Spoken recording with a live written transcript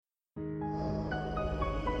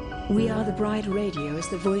We Are the Bride Radio is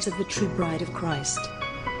the voice of the true bride of Christ.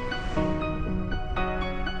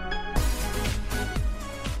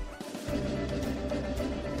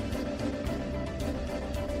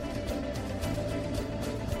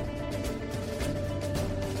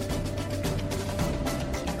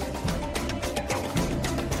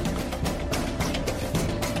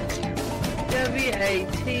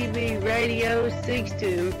 WATB Radio seeks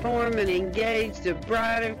to inform and engage the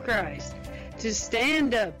bride of Christ to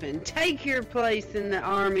stand up and take your place in the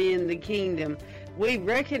army and the kingdom. We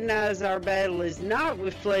recognize our battle is not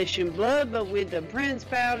with flesh and blood, but with the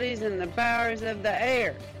principalities and the powers of the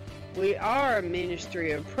air. We are a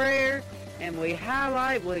ministry of prayer, and we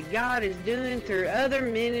highlight what God is doing through other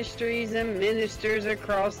ministries and ministers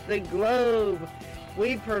across the globe.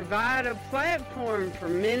 We provide a platform for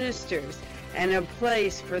ministers and a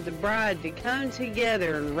place for the bride to come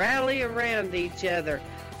together and rally around each other,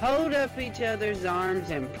 hold up each other's arms,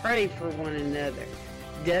 and pray for one another.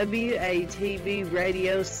 WATB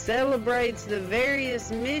Radio celebrates the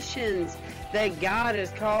various missions that God has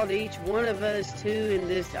called each one of us to in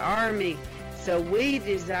this army. So we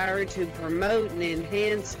desire to promote and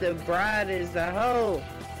enhance the bride as a whole.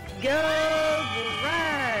 Go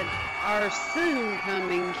bride! Our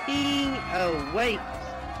soon-coming King awaits.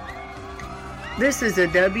 This is a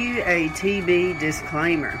WATB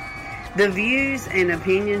disclaimer. The views and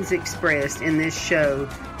opinions expressed in this show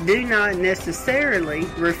do not necessarily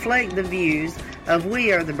reflect the views of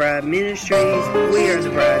We Are the Bride Ministries, We Are the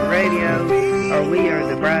Bride Radio, or We Are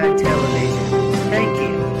the Bride Television. Thank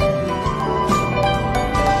you.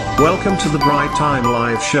 Welcome to the Bride Time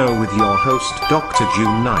Live Show with your host, Dr.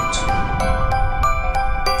 June Knight.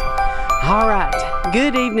 All right.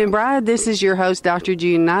 Good evening, bride. This is your host, Dr.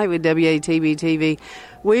 June Knight with WATB TV.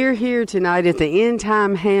 We're here tonight at the End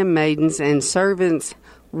Time Handmaidens and Servants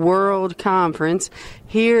World Conference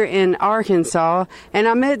here in Arkansas. And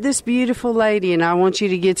I met this beautiful lady, and I want you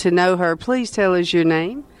to get to know her. Please tell us your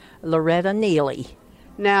name. Loretta Neely.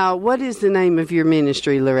 Now, what is the name of your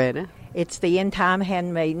ministry, Loretta? It's the End Time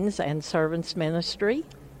Handmaidens and Servants Ministry.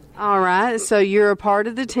 All right. So you're a part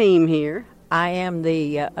of the team here. I am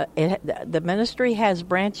the ministry has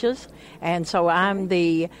branches, and so I'm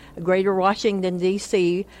the Greater Washington,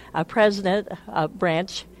 D.C. President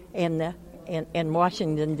branch in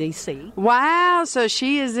Washington, D.C. Wow, so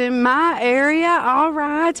she is in my area. All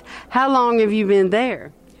right. How long have you been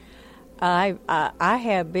there? I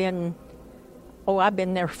have been, I've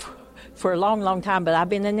been there for a long, long time, but I've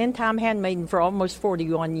been an end-time handmaiden for almost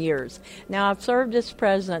 41 years. Now, I've served as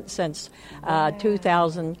president since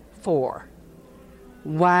 2004.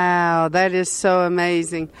 Wow, that is so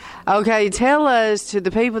amazing. Okay, tell us, to the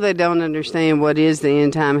people that don't understand what is the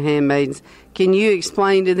End Time Handmaidens, can you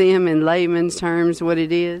explain to them in layman's terms what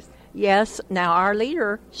it is? Yes. Now, our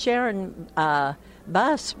leader, Sharon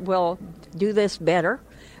Buss, will do this better,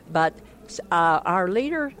 but our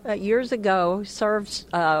leader years ago served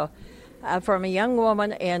from a young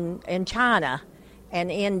woman in China and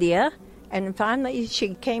India, and finally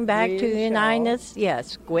she came back to the United States.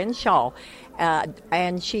 Yes, Gwen Shaw.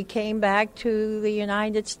 And she came back to the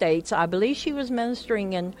United States. I believe she was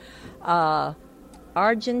ministering in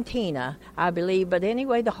Argentina, I believe. But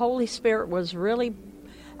anyway, the Holy Spirit was really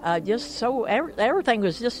just so, everything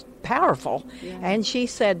was just powerful. Yeah. And she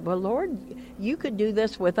said, well, Lord, you could do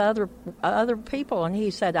this with other people. And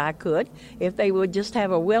he said, I could, if they would just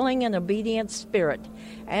have a willing and obedient spirit.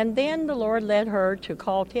 And then the Lord led her to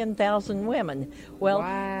call 10,000 women. Well,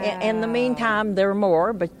 wow. In the meantime, there are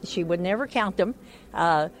more, but she would never count them.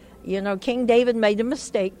 King David made a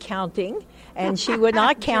mistake counting, and she would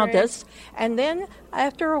not count us. And then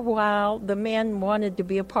after a while, the men wanted to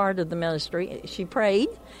be a part of the ministry. She prayed,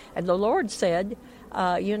 and the Lord said,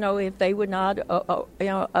 if they would not,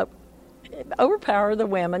 overpower the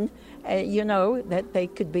women, that they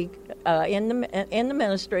could be in the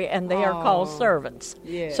ministry, and they are called servants.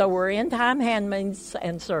 Yes. So we're end-time handmaids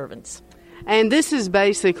and servants. And this is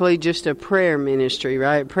basically just a prayer ministry,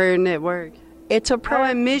 right? Prayer network. It's a prayer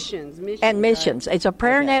and missions. Missions. It's a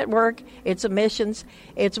prayer network. It's a missions.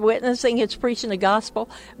 It's witnessing. It's preaching the gospel.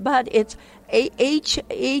 But it's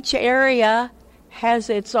each area has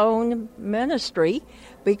its own ministry,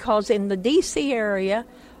 because in the D.C. area,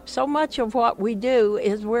 so much of what we do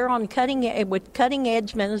is we're on cutting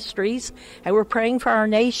edge ministries, and we're praying for our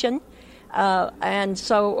nation, and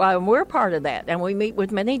so we're part of that. And we meet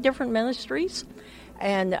with many different ministries,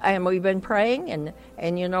 and we've been praying, and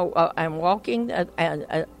I'm walking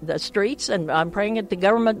the streets, and I'm praying at the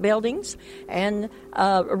government buildings, and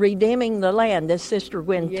redeeming the land, as Sister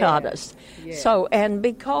Gwen taught us. Yeah. So, and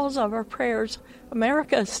because of our prayers,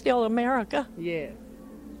 America is still America. Yeah.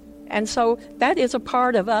 And so that is a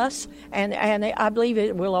part of us, and I believe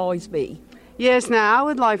it will always be. Yes, now I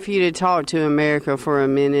would like for you to talk to America for a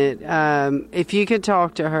minute. If you could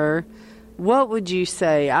talk to her, what would you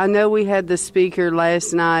say? I know we had the speaker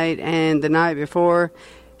last night and the night before.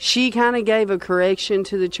 She kind of gave a correction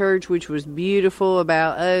to the church, which was beautiful,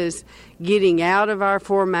 about us getting out of our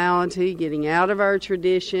formality, getting out of our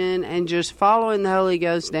tradition, and just following the Holy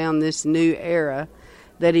Ghost down this new era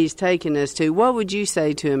that He's taken us to. What would you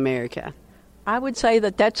say to America? I would say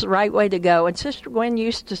that that's the right way to go. And Sister Gwen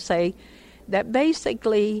used to say that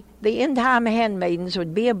basically the end-time handmaidens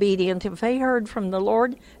would be obedient. If they heard from the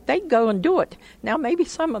Lord, they'd go and do it. Now, maybe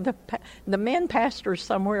some of the men pastors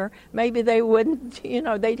somewhere, maybe they wouldn't,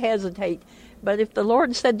 they'd hesitate. But if the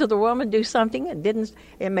Lord said to the woman, do something, and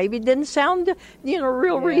maybe it didn't sound,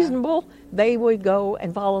 real reasonable, they would go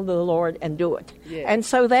and follow the Lord and do it. Yeah. And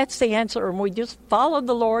so that's the answer. And we just follow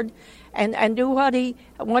the Lord and do what He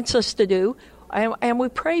wants us to do. And we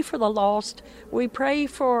pray for the lost. We pray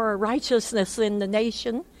for righteousness in the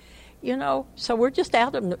nation, So we're just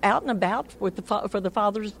out and about for the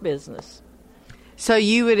Father's business. So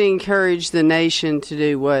you would encourage the nation to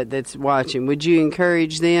do what that's watching? Would you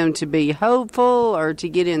encourage them to be hopeful or to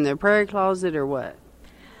get in their prayer closet or what?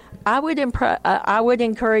 I would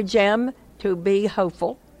encourage them to be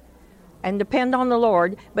hopeful and depend on the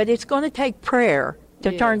Lord, but it's going to take prayer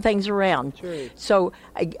to turn things around. True. So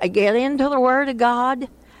get into the Word of God,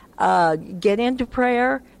 get into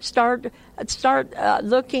prayer, start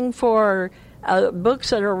looking for books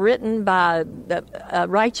that are written by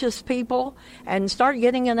righteous people, and start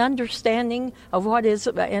getting an understanding of what is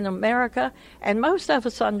in America. And most of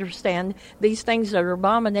us understand these things that are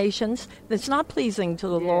abominations, that's not pleasing to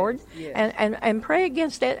the Lord, and pray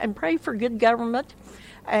against it, and pray for good government.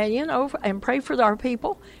 And pray for our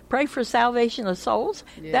people, pray for salvation of souls.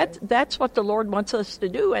 Yes. That's what the Lord wants us to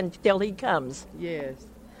do until He comes. Yes.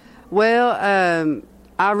 Well,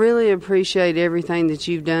 I really appreciate everything that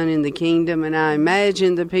you've done in the kingdom, and I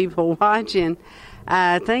imagine the people watching,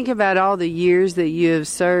 think about all the years that you have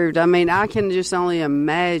served. I mean, I can just only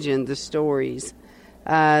imagine the stories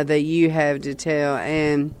that you have to tell.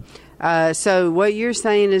 And so what you're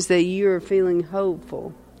saying is that you are feeling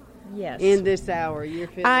hopeful. Yes. In this hour, you're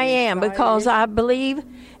feeling I am, because I believe.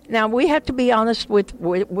 Now we have to be honest with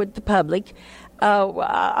the public.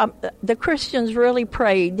 The Christians really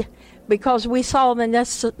prayed because we saw the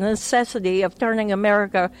necessity of turning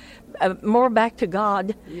America more back to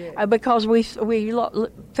God, because we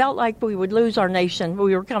felt like we would lose our nation.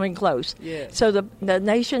 We were coming close. Yes. So the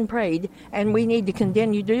nation prayed, and we need to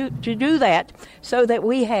continue to do that so that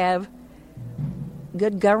we have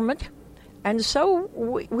good government. And so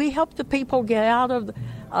we help the people get out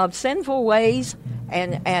of sinful ways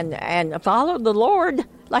and follow the Lord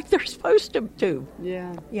like they're supposed to.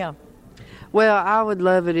 Yeah. Yeah. Well, I would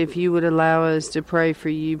love it if you would allow us to pray for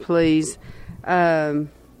you, please.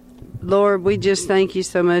 Lord, we just thank you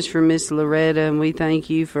so much for Miss Loretta, and we thank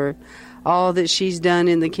you for all that she's done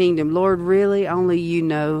in the kingdom. Lord, really, only you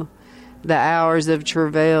know the hours of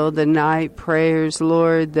travail, the night prayers,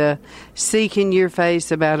 Lord, the seeking your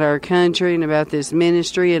face about our country and about this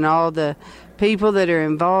ministry and all the people that are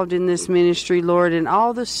involved in this ministry, Lord, and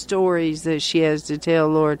all the stories that she has to tell,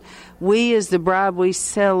 Lord. We as the bride, we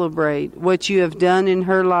celebrate what you have done in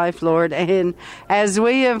her life, Lord. And as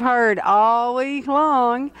we have heard all week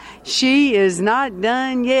long, she is not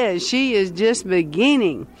done yet. She is just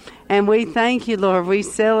beginning. And we thank you, Lord. We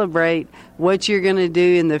celebrate what you're going to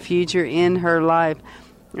do in the future in her life.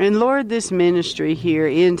 And Lord, this ministry here,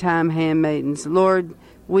 End Time Handmaidens, Lord,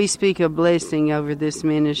 we speak a blessing over this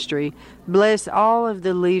ministry. Bless all of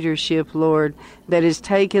the leadership, Lord, that has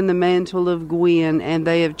taken the mantle of Gwen, and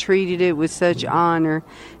they have treated it with such honor.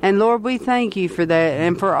 And Lord, we thank you for that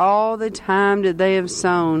and for all the time that they have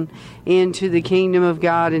sown into the kingdom of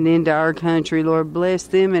God and into our country. Lord, bless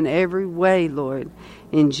them in every way, Lord.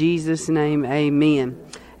 In Jesus' name, amen.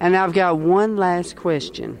 And I've got one last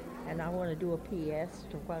question. And I want to do a P.S.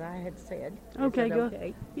 to what I had said. Okay, go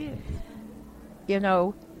ahead. Yeah.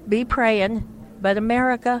 Be praying, but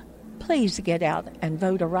America, please get out and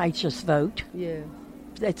vote a righteous vote. Yeah.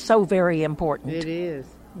 It's so very important. It is.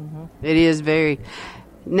 Mm-hmm. It is very.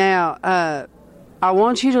 Now, I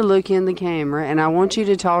want you to look in the camera, and I want you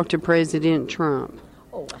to talk to President Trump.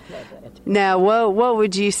 Oh, I love that. Now, what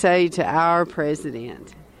would you say to our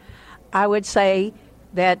president? I would say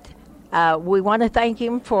that we want to thank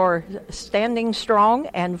him for standing strong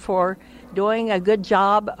and for doing a good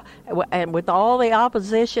job, and with all the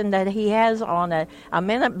opposition that he has on a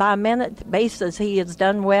minute-by-minute basis, he has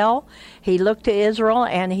done well. He looked to Israel,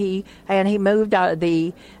 and he moved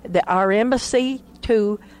our embassy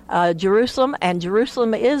to Jerusalem, and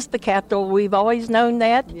Jerusalem is the capital. We've always known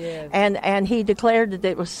that, Yes. and he declared that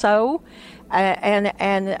it was so.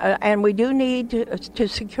 And we do need to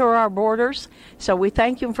secure our borders. So we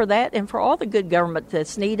thank him for that and for all the good government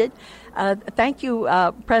that's needed. Thank you,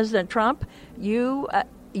 President Trump.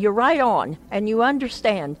 You're right on, and you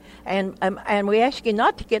understand. And we ask you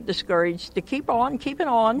not to get discouraged, to keep it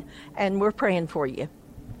on, and we're praying for you.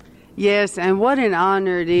 Yes, and what an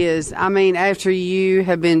honor it is. I mean, after you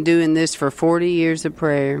have been doing this for 40 years of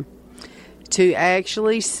prayer, to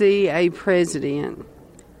actually see a president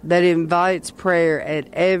that invites prayer at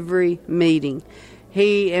every meeting.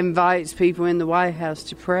 He invites people in the White House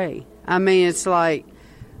to pray. I mean, it's like,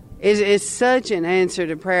 it's such an answer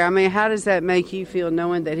to prayer. I mean, how does that make you feel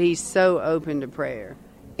knowing that he's so open to prayer?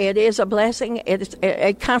 It is a blessing.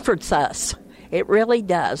 It comforts us. It really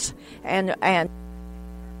does. And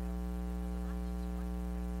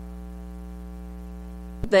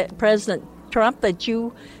that President Trump, that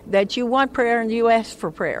you want prayer and you ask for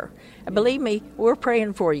prayer. And believe me, we're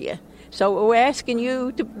praying for you. So we're asking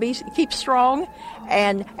you to keep strong,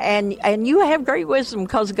 and you have great wisdom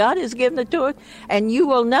because God has given it to us, and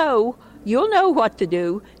you'll know what to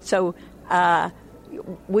do. So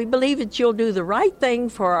we believe that you'll do the right thing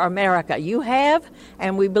for America. You have,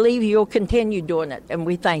 and we believe you'll continue doing it, and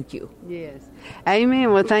we thank you. Yes.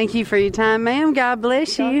 Amen. Well, thank you for your time, ma'am. God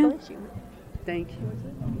bless you. God bless you. Thank you.